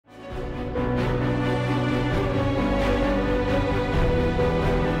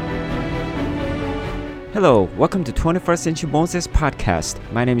Hello, welcome to 21st Century Moses Podcast.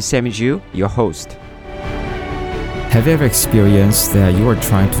 My name is Sammy Ju, your host. Have you ever experienced that you were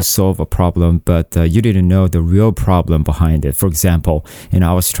trying to solve a problem, but you didn't know the real problem behind it? For example,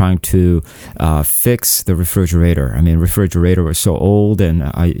 I was trying to fix the refrigerator. Refrigerator was so old, and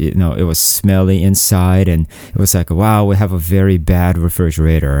it was smelly inside, and it was like, wow, we have a very bad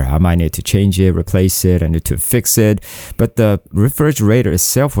refrigerator. I might need to change it, replace it, I need to fix it. But the refrigerator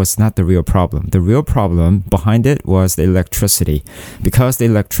itself was not the real problem. The real problem behind it was the electricity. Because the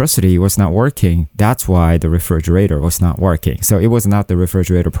electricity was not working, that's why the refrigerator was not working. So it was not the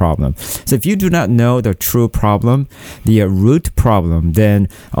refrigerator problem. So if you do not know the true problem, the root problem, then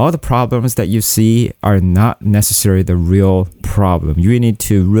all the problems that you see are not necessarily the real problem. You need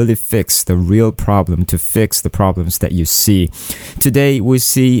to really fix the real problem to fix the problems that you see. Today we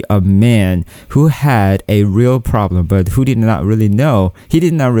see a man who had a real problem, but who did not really know. He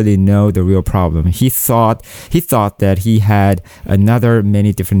did not really know the real problem. He thought that he had another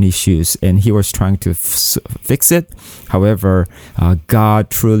many different issues, and he was trying to fix it. However, God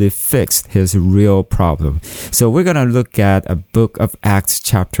truly fixed his real problem. So we're going to look at a book of Acts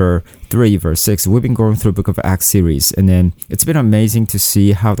chapter 3 verse 6. We've been going through Book of Acts series, and then it's been amazing to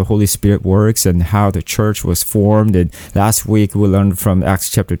see how the Holy Spirit works and how the church was formed. And last week we learned from Acts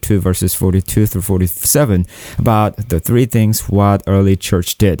chapter 2 verses 42 through 47 about the three things what early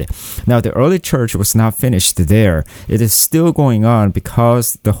church did. Now the early church was not finished there. It is still going on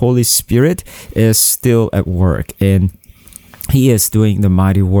because the Holy Spirit is still at work, and He is doing the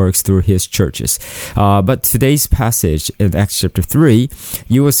mighty works through His churches. But today's passage in Acts chapter 3,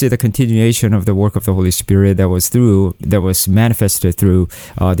 you will see the continuation of the work of the Holy Spirit that was manifested through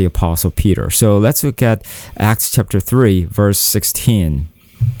the Apostle Peter. So let's look at Acts chapter 3, verse 16.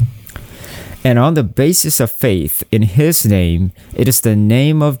 And on the basis of faith in His name, it is the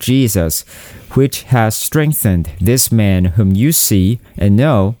name of Jesus which has strengthened this man whom you see and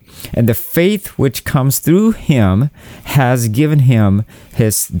know, and the faith which comes through him has given him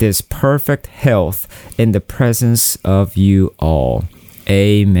this perfect health in the presence of you all.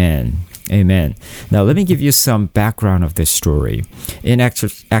 Amen. Amen. Now let me give you some background of this story. In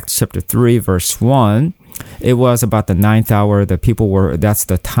Acts chapter 3, verse 1, it was about the 9th hour. That's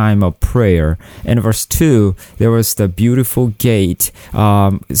the time of prayer. And in verse 2, there was the beautiful gate.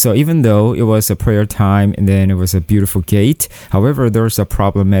 So even though it was a prayer time and then it was a beautiful gate, however, there was a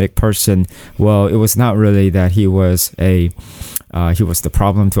problematic person. Well, it was not really that he was the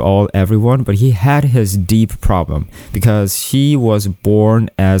problem to everyone, but he had his deep problem because he was born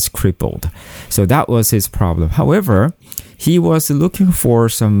as crippled. So that was his problem. However, he was looking for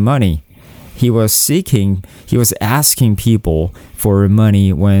some money. He was asking people for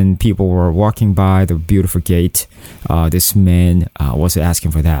money when people were walking by the beautiful gate. This man was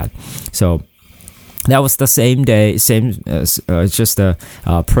asking for that. So that was the same day, just a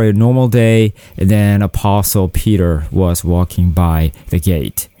prayer normal day. And then Apostle Peter was walking by the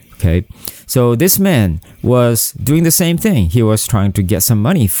gate. Okay, so this man was doing the same thing. He was trying to get some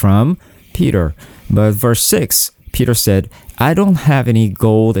money from Peter. But verse 6, Peter said, I don't have any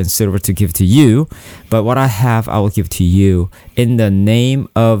gold and silver to give to you, but what I have I will give to you. In the name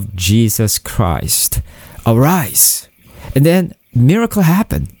of Jesus Christ, arise. And then miracle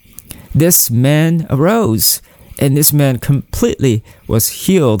happened. This man arose, and this man completely was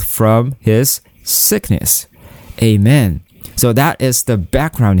healed from his sickness. Amen. So that is the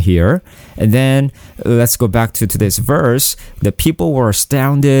background here. And then let's go back to today's verse. The people were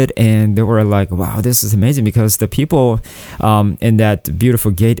astounded, and they were like, wow, this is amazing, because the people in that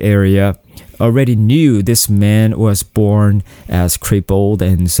beautiful gate area already knew this man was born as crippled,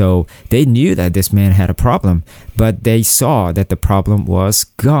 and so they knew that this man had a problem, but they saw that the problem was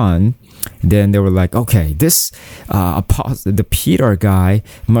gone. Then they were like, okay, the Peter guy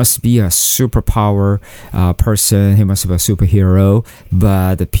must be a superpower person. He must be a superhero.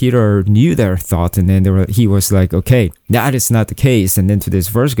 But Peter knew their thoughts, and then he was like, okay, that is not the case. And then today's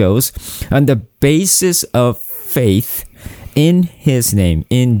verse goes, on the basis of faith in His name,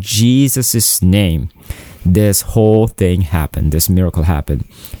 in Jesus' name, this whole thing happened. This miracle happened.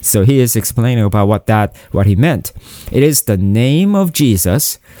 So he is explaining about what he meant. It is the name of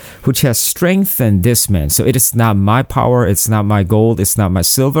Jesus which has strengthened this man. So it is not my power, it's not my gold, it's not my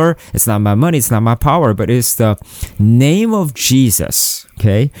silver, it's not my money, it's not my power, but it's the name of Jesus.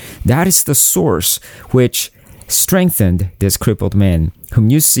 Okay, that is the source which strengthened this crippled man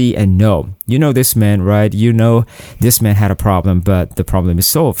whom you see and know. You know this man, right? You know this man had a problem, but the problem is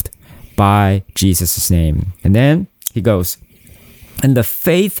solved by Jesus' name. And then he goes, and the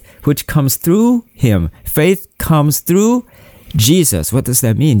faith which comes through him, faith comes through Jesus, what does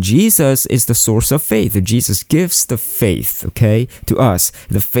that mean? Jesus is the source of faith. Jesus gives the faith, okay, to us.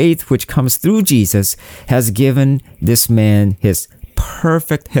 The faith which comes through Jesus has given this man his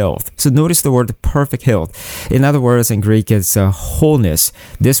perfect health. So notice the word perfect health. In other words, in Greek, it's wholeness.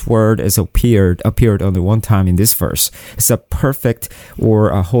 This word has appeared only one time in this verse. It's a perfect or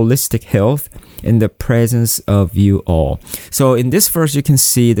a holistic health in the presence of you all. So in this verse, you can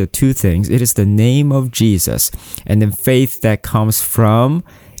see the two things. It is the name of Jesus and then faith that comes from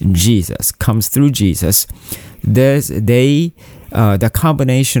Jesus, comes through Jesus. The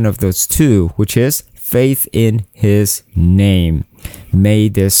combination of those two, which is faith in his name,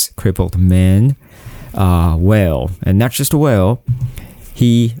 made this crippled man well. And not just well,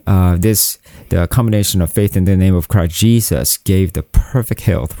 the combination of faith in the name of Christ Jesus gave the perfect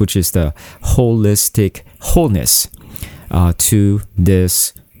health, which is the holistic wholeness to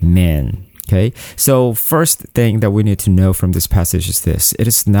this man. Okay, so first thing that we need to know from this passage is this. It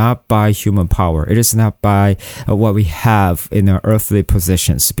is not by human power. It is not by what we have in our earthly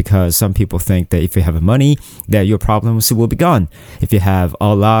possessions, because some people think that if you have money, that your problems will be gone. If you have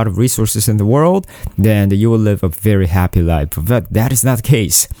a lot of resources in the world, then you will live a very happy life. But that is not the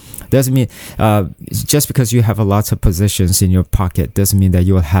case. Doesn't mean just because you have a lot of possessions in your pocket doesn't mean that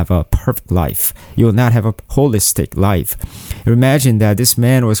you will have a perfect life. You will not have a holistic life. Imagine that this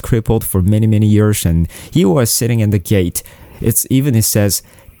man was crippled for many years, and he was sitting in the gate. It says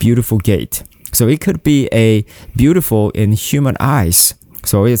beautiful gate. So it could be a beautiful in human eyes.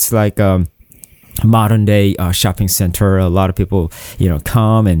 So it's like modern day shopping center. A lot of people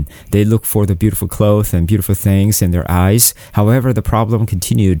come and they look for the beautiful clothes and beautiful things in their eyes. However, the problem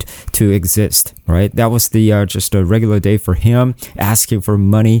continued to exist, right? That was the just a regular day for him, asking for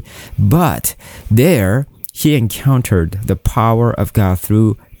money. But there he encountered the power of God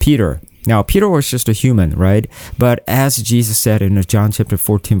through Peter. Now, Peter was just a human, right? But as Jesus said in John chapter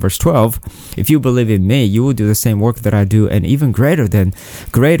 14, verse 12, if you believe in me, you will do the same work that I do, and even greater than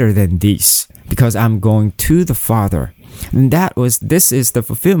these, because I'm going to the Father. And this is the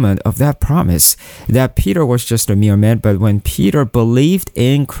fulfillment of that promise, that Peter was just a mere man, but when Peter believed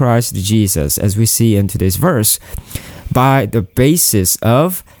in Christ Jesus, as we see in today's verse, by the basis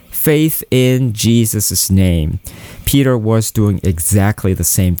of faith in Jesus' name, Peter was doing exactly the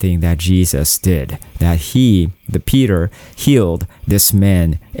same thing that Jesus did, that Peter healed this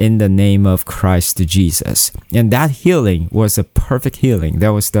man in the name of Christ Jesus. And that healing was a perfect healing.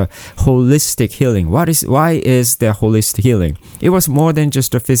 That was the holistic healing. Why is the holistic healing? It was more than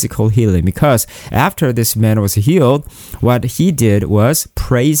just a physical healing, because after this man was healed, what he did was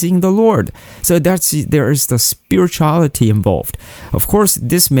praising the Lord. So there is the spirituality involved. Of course,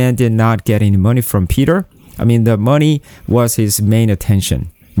 this man did not get any money from Peter. I mean, the money was his main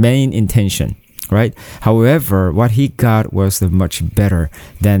intention, right? However, what he got was much better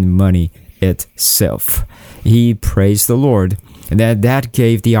than money itself. He praised the Lord, and that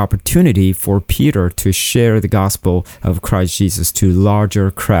gave the opportunity for Peter to share the gospel of Christ Jesus to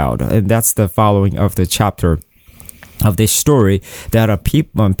larger crowd. And that's the following of the chapter of this story, that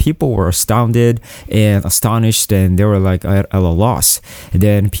when people were astounded and astonished, and they were like at a loss.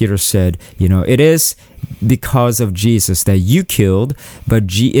 Then Peter said, it is because of Jesus that you killed, but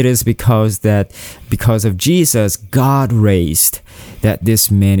it is because of Jesus God raised that this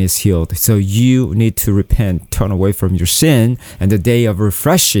man is healed. So you need to repent, turn away from your sin, and the day of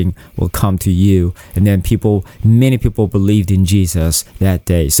refreshing will come to you. And then many people believed in Jesus that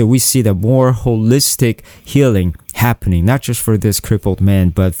day. So we see the more holistic healing happening, not just for this crippled man,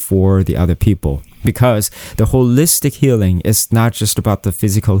 but for the other people. Because the holistic healing is not just about the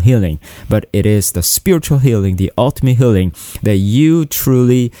physical healing, but it is the spiritual healing, the ultimate healing that you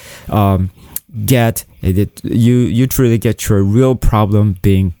truly get. You truly get your real problem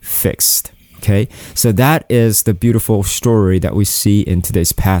being fixed. Okay, so that is the beautiful story that we see in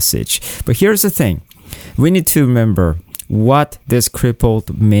today's passage. But here's the thing: we need to remember what this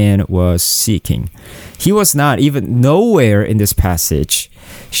crippled man was seeking. He was not even nowhere in this passage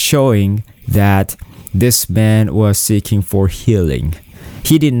showing that this man was seeking for healing.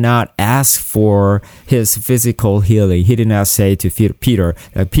 He did not ask for his physical healing. He did not say to Peter,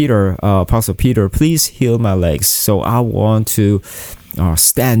 Apostle Peter, please heal my legs. So I want to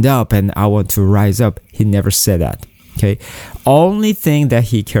stand up and I want to rise up. He never said that. Okay. Only thing that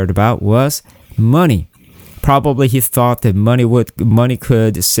he cared about was money. Probably he thought that money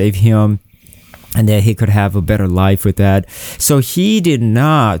could save him, and that he could have a better life with that. So he did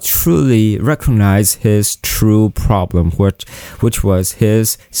not truly recognize his true problem, which was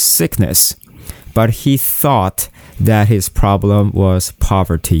his sickness. But he thought that his problem was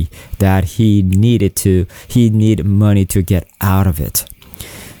poverty, that he needed money to get out of it.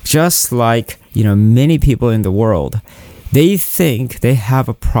 Just like, many people in the world, they think they have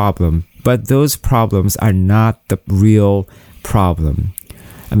a problem, but those problems are not the real problem.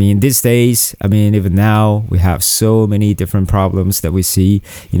 These days, even now, we have so many different problems that we see.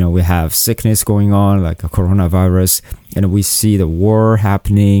 We have sickness going on, like a coronavirus, and we see the war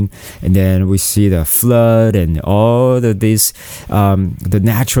happening, and then we see the flood and all of these, the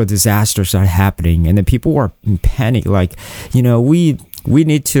natural disasters are happening, and then people are in panic, like, we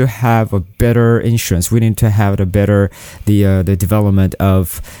need to have a better insurance. We need to have the development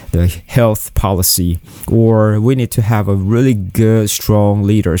of the health policy, or we need to have a really good, strong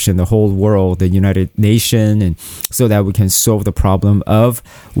leaders in the whole world, the United Nations, and so that we can solve the problem of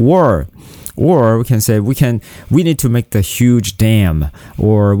war. Or we can say we need to make the huge dam,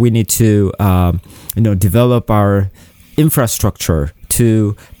 or we need to develop our infrastructure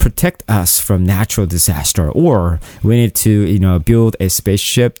to protect us from natural disaster, or we need to build a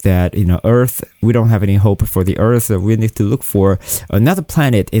spaceship that Earth, we don't have any hope for the Earth, so we need to look for another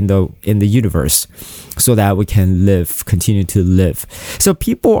planet in the universe so that we can continue to live. So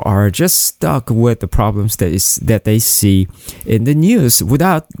people are just stuck with the problems that they see in the news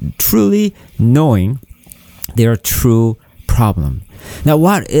without truly knowing their true problem. Now,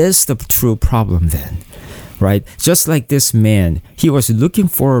 what is the true problem then? Right? Just like this man, he was looking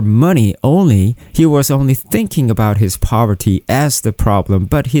for money only. He was only thinking about his poverty as the problem,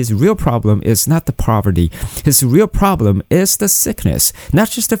 but his real problem is not the poverty. His real problem is the sickness, not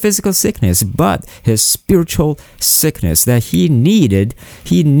just the physical sickness, but his spiritual sickness that he needed.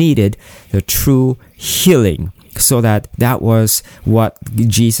 He needed the true healing. So that was what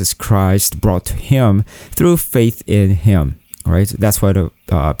Jesus Christ brought to him through faith in him. Right? That's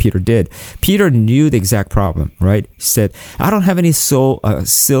what Peter did. Peter knew the exact problem, right? He said, I don't have any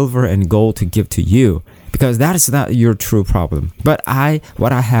silver and gold to give to you, because that is not your true problem. But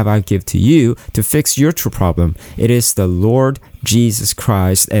what I have, I give to you to fix your true problem. It is the Lord Jesus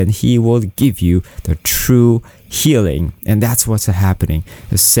Christ, and he will give you the true healing. And that's what's happening.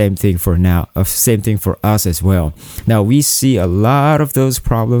 The same thing for now, same thing for us as well. Now we see a lot of those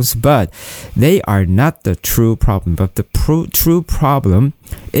problems, but they are not the true problem. But the true problem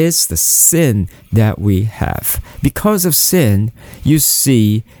is the sin that we have. Because of sin, you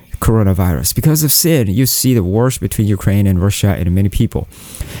see coronavirus. Because of sin, you see the wars between Ukraine and Russia and many people.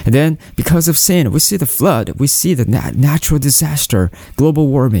 And then because of sin, we see the flood, we see the natural disaster, global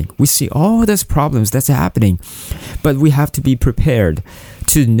warming. We see all those problems that's happening. But we have to be prepared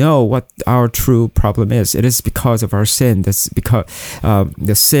to know what our true problem is. It is because of our sin. That's because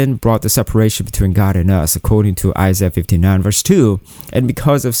the sin brought the separation between God and us, according to Isaiah 59 verse 2. And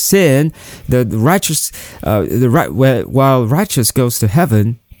because of sin, the righteous, while righteous goes to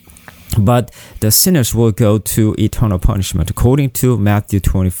heaven, but the sinners will go to eternal punishment, according to Matthew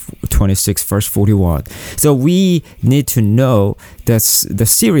 26 verse 41. So we need to know that's the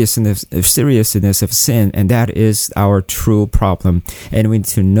seriousness of sin, and that is our true problem. And we need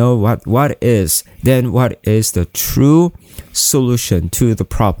to know what is the true solution to the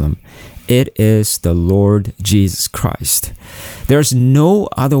problem. It is the Lord Jesus Christ. There's no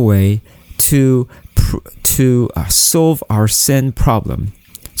other way to solve our sin problem.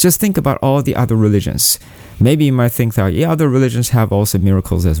 Just think about all the other religions. Maybe you might think that, other religions have also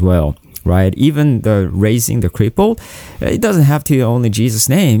miracles as well, right? Even the raising the crippled, it doesn't have to be only Jesus'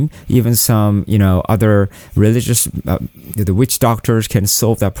 name. Even some, other religious, the witch doctors can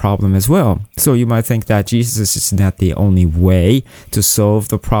solve that problem as well. So you might think that Jesus is not the only way to solve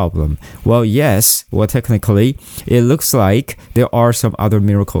the problem. Well, yes. Well, technically, it looks like there are some other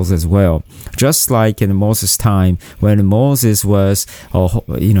miracles as well. Just like in Moses' time, when Moses was,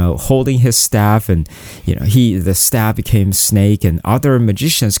 holding his staff, and the staff became snake, and other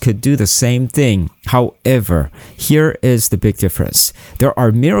magicians could do the same thing. However, here is the big difference. There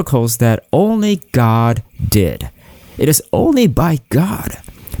are miracles that only God did. It is only by God.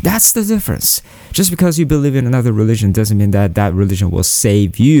 That's the difference. Just because you believe in another religion doesn't mean that that religion will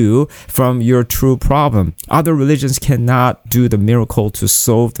save you from your true problem. Other religions cannot do the miracle to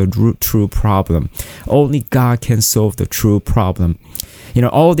solve the true problem. Only God can solve the true problem.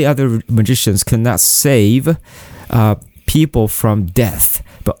 All the other magicians cannot save people from death,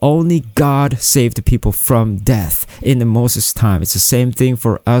 but only God saved the people from death in the Moses' time. It's the same thing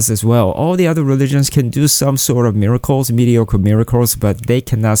for us as well. All the other religions can do some sort of miracles, mediocre miracles, but they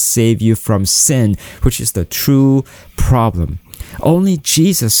cannot save you from sin, which is the true problem. Only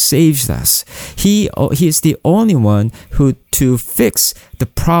Jesus saves us. He is the only one who to fix the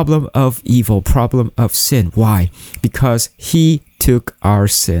problem of evil, problem of sin. Why? Because He took our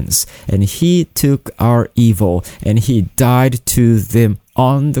sins and He took our evil and He died to them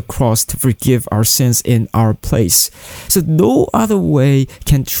on the cross to forgive our sins in our place. So no other way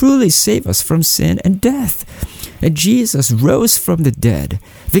can truly save us from sin and death. And Jesus rose from the dead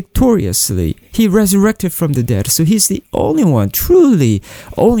victoriously. He resurrected from the dead. So He's the only one, truly,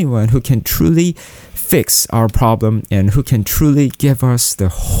 only one who can truly fix our problem and who can truly give us the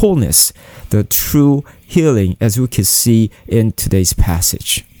wholeness, the true healing, as we can see in today's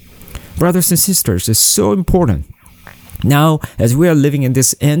passage. Brothers and sisters, it's so important. Now, as we are living in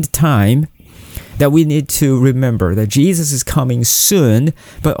this end time, that we need to remember that Jesus is coming soon,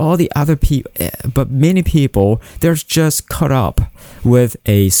 but many people, they're just caught up with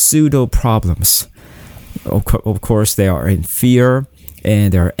a pseudo problems. Of course, they are in fear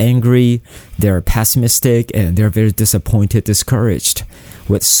and they're angry, they're pessimistic, and they're very disappointed, discouraged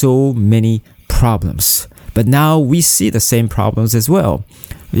with so many problems. But now we see the same problems as well.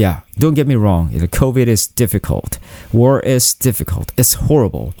 Yeah, don't get me wrong. COVID is difficult. War is difficult. It's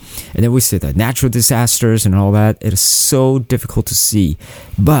horrible. And then we see the natural disasters and all that. It is so difficult to see.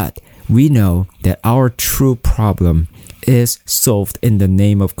 But we know that our true problem is solved in the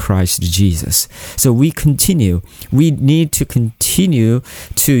name of Christ Jesus. So we need to continue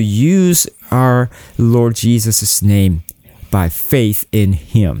to use our Lord Jesus' name by faith in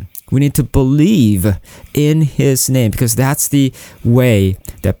Him. We need to believe in His name because that's the way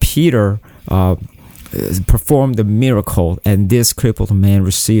that Peter performed the miracle and this crippled man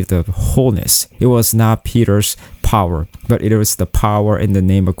received the wholeness. It was not Peter's power, but it was the power in the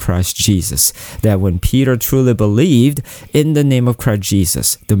name of Christ Jesus. That when Peter truly believed in the name of Christ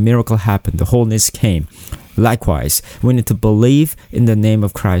Jesus, the miracle happened, the wholeness came. Likewise, we need to believe in the name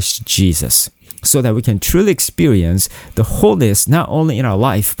of Christ Jesus, so that we can truly experience the wholeness not only in our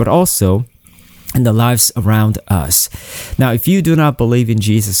life, but also in the lives around us. Now, if you do not believe in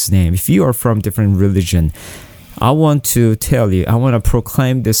Jesus' name, if you are from different religion, I want to tell you, I want to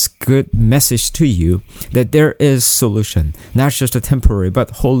proclaim this good message to you that there is solution, not just a temporary, but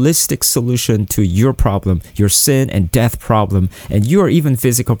holistic solution to your problem, your sin and death problem, and your even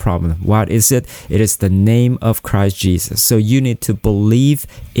physical problem. What is it? It is the name of Christ Jesus. So you need to believe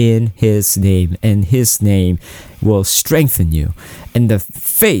in His name, and His name will strengthen you. And the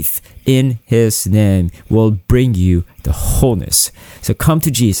faith in His name will bring you the wholeness. So come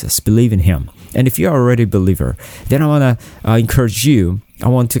to Jesus, believe in Him. And if you're already a believer, then I want to encourage you. I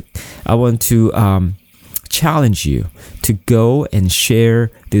want to challenge you to go and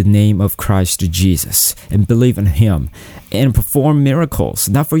share the name of Christ Jesus and believe in Him and perform miracles,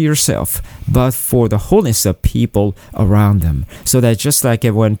 not for yourself, but for the wholeness of people around them. So that just like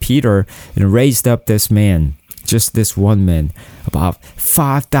when Peter raised up this man, just this one man, about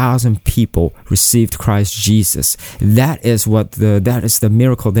 5,000 people received Christ Jesus. That is the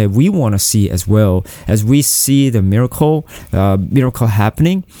miracle that we want to see as well. As we see the miracle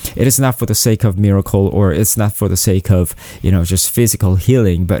happening, it is not for the sake of miracle, or it's not for the sake of just physical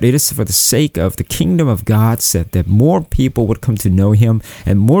healing, but it is for the sake of the kingdom of God, said that more people would come to know Him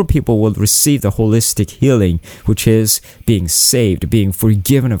and more people will receive the holistic healing, which is being saved, being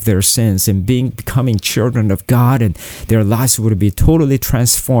forgiven of their sins, and becoming children of God, and their lives would be totally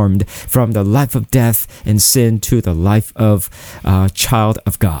transformed from the life of death and sin to the life of child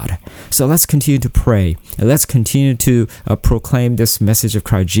of God. So let's continue to pray, and let's continue to proclaim this message of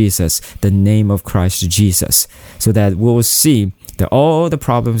Christ Jesus, the name of Christ Jesus, so that we'll see that all the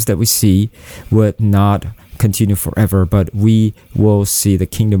problems that we see would not continue forever, but we will see the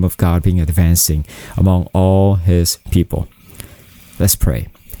kingdom of God being advancing among all His people. Let's pray.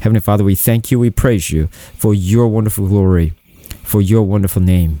 Heavenly Father, we thank you, we praise you for your wonderful glory, for your wonderful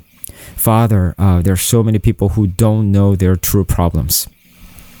name. Father, there are so many people who don't know their true problems.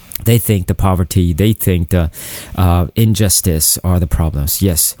 They think the poverty, they think the injustice are the problems.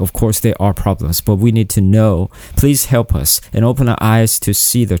 Yes, of course there are problems, but we need to know. Please help us and open our eyes to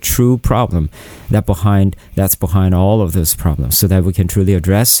see the true problem that's behind all of those problems, so that we can truly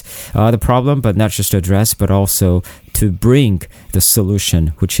address the problem, but not just address, but also to bring the solution,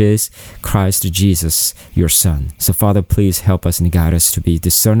 which is Christ Jesus, your Son. So Father, please help us and guide us to be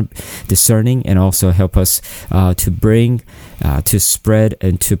discerning, and also help us to spread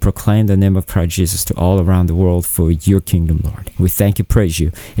and to proclaim the name of Christ Jesus to all around the world for your kingdom, Lord. We thank you, praise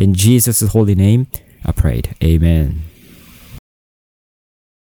you. In Jesus' holy name, I prayed. Amen.